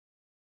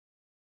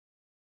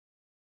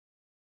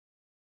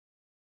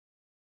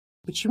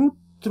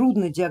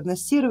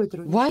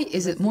Why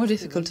is it more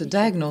difficult to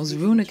diagnose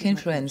runic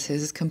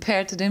influences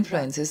compared to the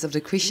influences of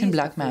the Christian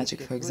black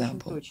magic, for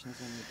example?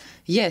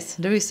 Yes,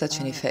 there is such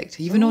an effect.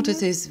 You've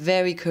noticed this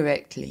very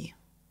correctly.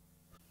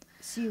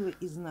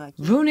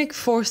 Runic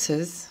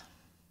forces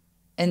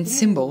and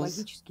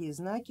symbols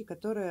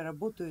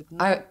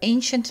are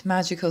ancient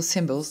magical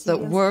symbols that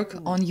work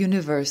on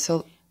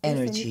universal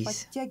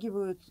energies,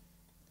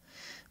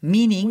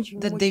 meaning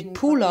that they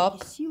pull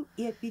up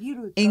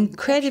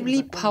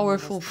incredibly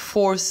powerful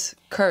force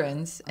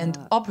currents and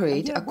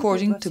operate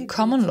according to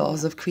common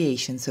laws of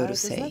creation, so to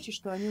say.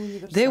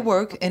 They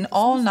work in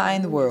all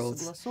 9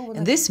 worlds,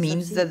 and this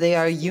means that they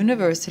are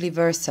universally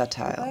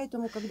versatile,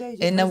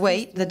 in a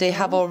way that they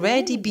have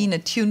already been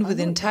attuned with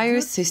the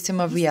entire system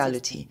of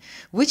reality,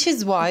 which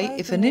is why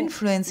if an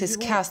influence is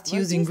cast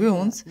using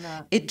runes,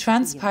 it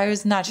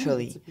transpires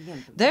naturally.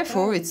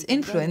 Therefore, its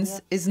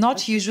influence is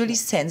not usually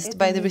sensed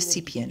by the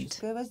recipient.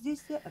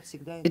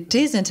 It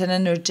isn't an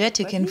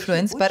energetic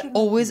influence, but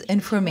always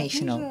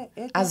informational,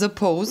 as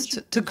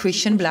opposed to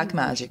Christian black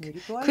magic.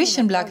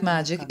 Christian black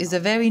magic is a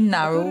very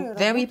narrow,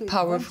 very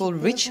powerful,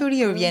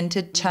 ritually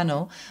oriented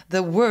channel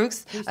that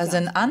works as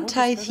an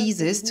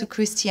antithesis to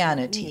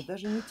Christianity.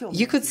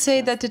 You could say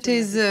that it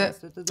is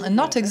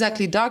not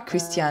exactly dark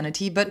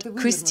Christianity, but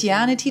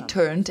Christianity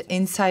turned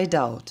inside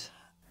out.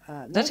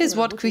 That is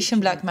what Christian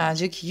black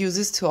magic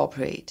uses to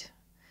operate.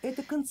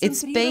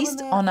 It's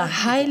based on a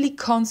highly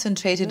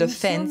concentrated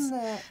offense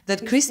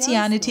that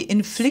Christianity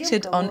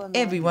inflicted on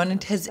everyone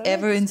it has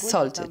ever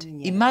insulted.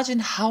 Imagine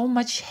how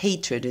much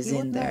hatred is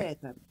in there.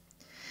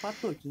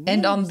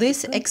 And on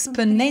this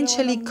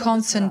exponentially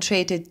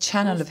concentrated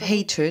channel of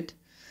hatred,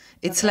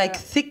 it's like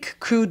thick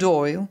crude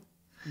oil.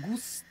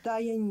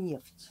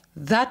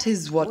 That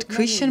is what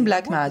Christian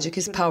black magic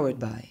is powered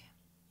by.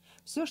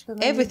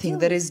 Everything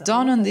that is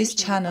done on this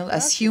channel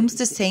assumes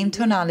the same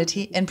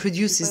tonality and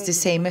produces the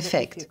same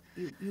effect.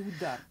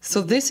 So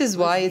this is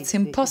why it's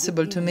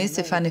impossible to miss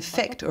if an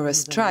effect or a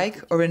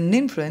strike or an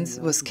influence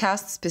was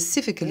cast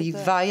specifically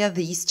via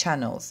these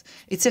channels.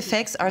 Its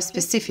effects are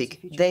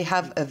specific. They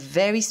have a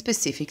very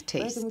specific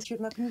taste.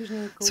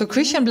 So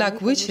Christian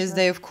black witches,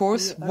 they of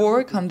course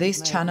work on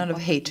this channel of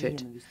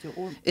hatred.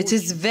 It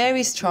is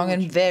very strong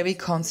and very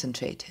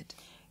concentrated.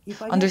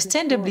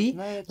 Understandably,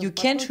 you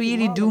can't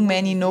really do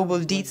many noble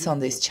deeds on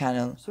this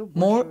channel,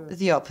 more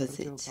the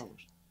opposite.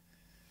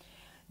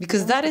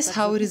 Because that is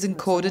how it is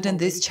encoded in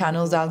this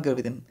channel's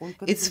algorithm.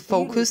 It's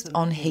focused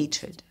on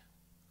hatred.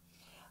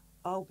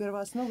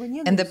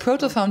 And the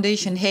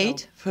proto-foundation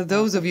hate, for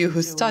those of you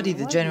who study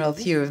the general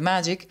theory of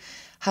magic,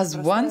 has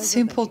one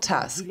simple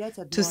task: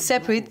 to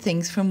separate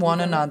things from one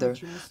another,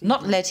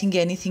 not letting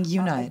anything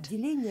unite.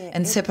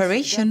 And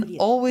separation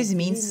always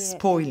means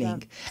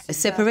spoiling. A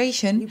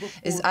separation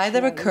is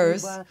either a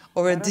curse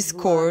or a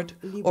discord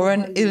or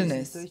an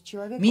illness,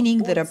 meaning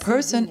that a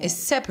person is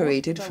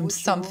separated from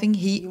something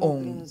he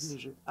owns.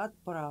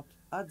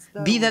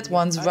 Be that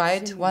one's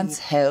right, one's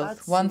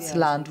health, one's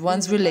land,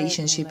 one's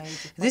relationship.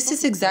 This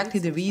is exactly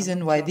the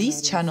reason why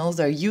these channels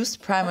are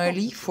used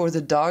primarily for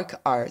the dark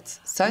arts.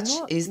 Such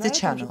is the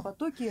channel.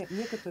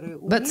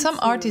 But some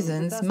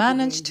artisans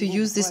manage to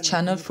use this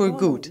channel for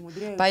good.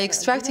 By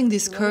extracting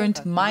this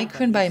current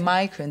micron by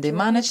micron, they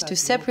manage to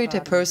separate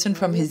a person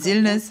from his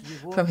illness,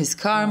 from his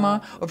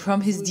karma, or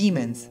from his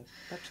demons.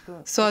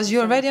 So as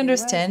you already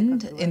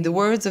understand, in the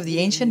words of the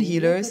ancient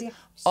healers,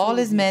 all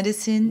is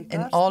medicine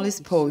and all is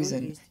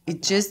poison.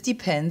 It just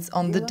depends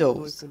on the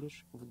dose.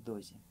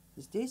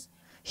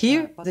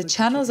 Here, the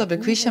channels of the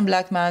Christian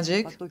black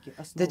magic,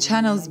 the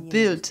channels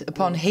built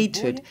upon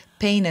hatred,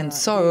 pain and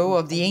sorrow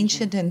of the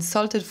ancient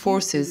insulted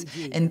forces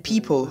and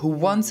people who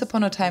once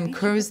upon a time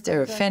cursed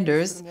their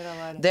offenders,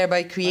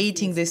 thereby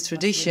creating this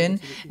tradition,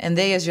 and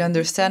they, as you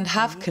understand,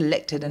 have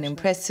collected an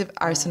impressive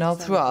arsenal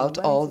throughout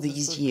all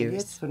these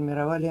years.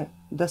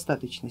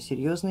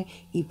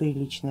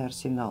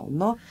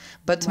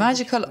 But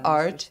magical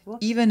art,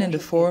 even in the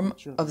form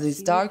of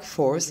this dark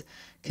force,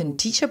 can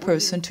teach a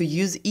person to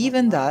use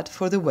even that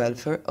for the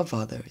welfare of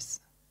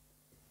others.